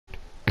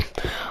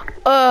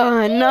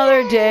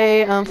Another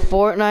day on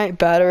Fortnite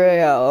Battle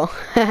Royale.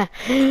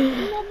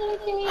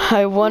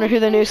 I wonder who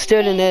the new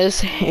student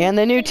is and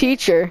the new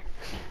teacher.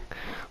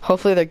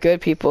 Hopefully they're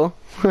good people.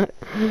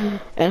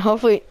 And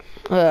hopefully,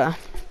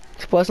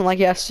 it wasn't like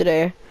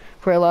yesterday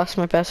where I lost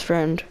my best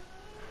friend.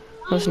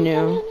 It was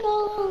new.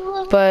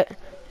 But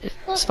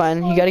it's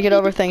fine. You gotta get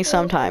over things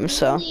sometimes,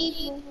 so.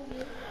 I'm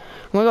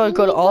gonna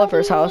go to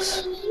Oliver's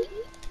house.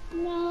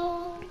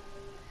 No.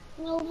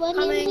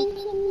 Nobody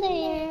in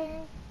there.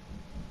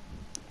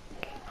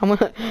 Hello?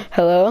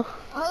 Hello.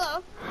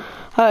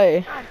 Hi.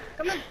 Hi.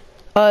 Come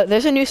in.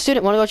 There's a new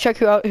student. Wanna go check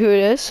who it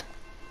is?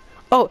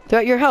 Oh, they're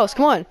at your house.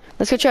 Come on.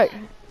 Let's go check.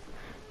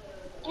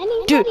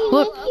 Dude,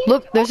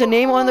 look, there's a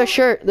name on their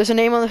shirt. There's a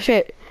name on the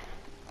shirt.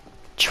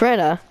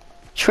 Trenny.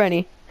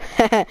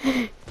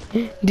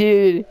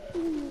 Dude.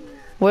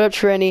 What up,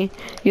 Trenny?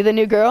 You the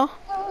new girl?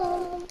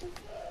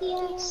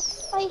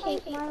 Yes. I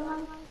hate my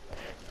life.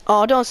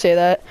 Oh, don't say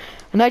that.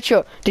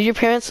 Nitro, did your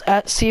parents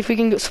see if we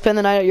can spend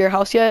the night at your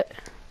house yet?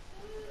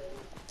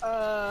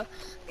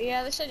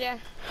 Yeah, they said yeah.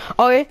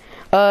 Okay.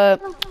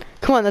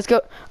 Come on, let's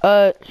go.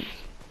 I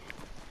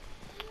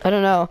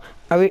don't know.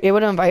 Are we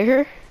able to invite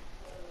her?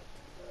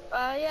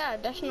 Yeah,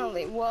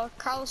 definitely. Well,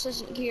 Carlos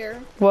isn't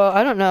here. Well,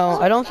 I don't know.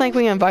 I don't think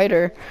we invite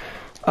her.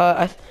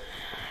 Come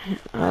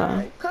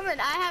in.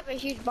 I have a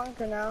huge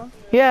bunker now.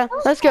 Yeah,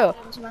 let's go.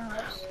 Into my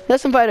house.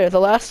 Let's invite her. The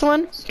last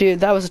one? Dude,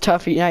 that was a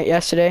tough night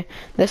yesterday.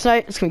 This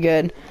night, it's gonna be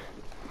good.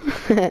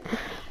 Come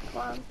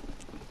on.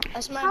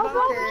 That's my How bunker.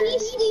 about he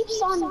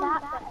sleeps on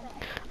that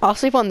bed? I'll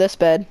sleep on this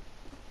bed.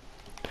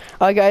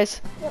 Alright,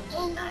 guys.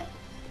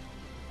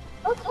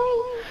 Okay.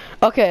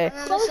 Okay.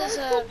 And then this is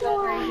a bed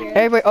right here.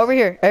 Everybody over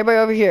here. Everybody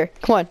over here.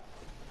 Come on.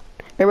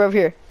 Everybody over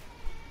here.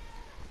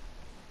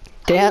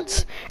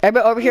 Dance.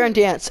 Everybody over here and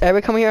dance.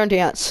 Everybody come here and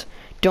dance.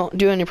 Don't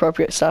do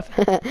inappropriate stuff.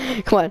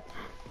 Come on.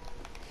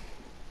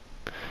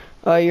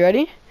 Are you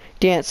ready?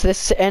 Dance.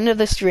 This is the end of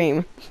the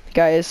stream,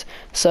 guys.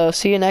 So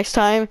see you next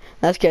time.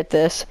 Let's get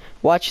this.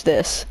 Watch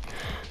this.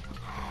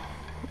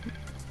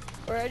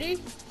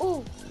 Ready?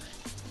 Ooh.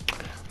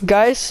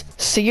 Guys,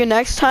 see you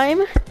next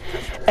time.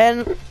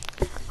 And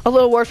a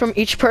little word from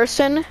each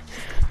person.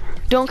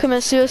 Don't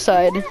commit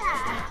suicide.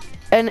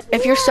 And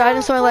if you're sad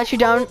and someone lets you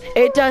down,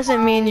 it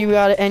doesn't mean you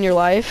gotta end your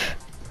life.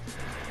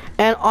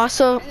 And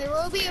also, And there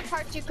will be a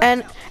part 2 coming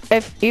and out.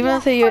 if even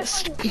if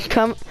they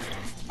come,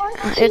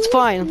 it's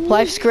fine.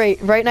 Life's great,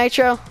 right,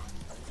 Nitro?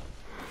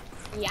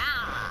 Yeah.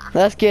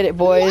 Let's get it,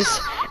 boys.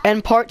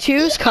 And part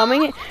 2's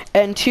coming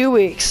in 2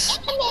 weeks,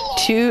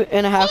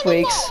 2.5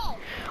 weeks.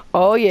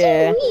 Oh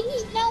yeah, No,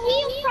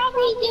 we'll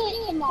probably do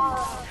it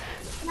tomorrow.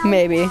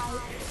 maybe.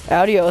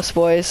 Adios,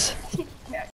 boys.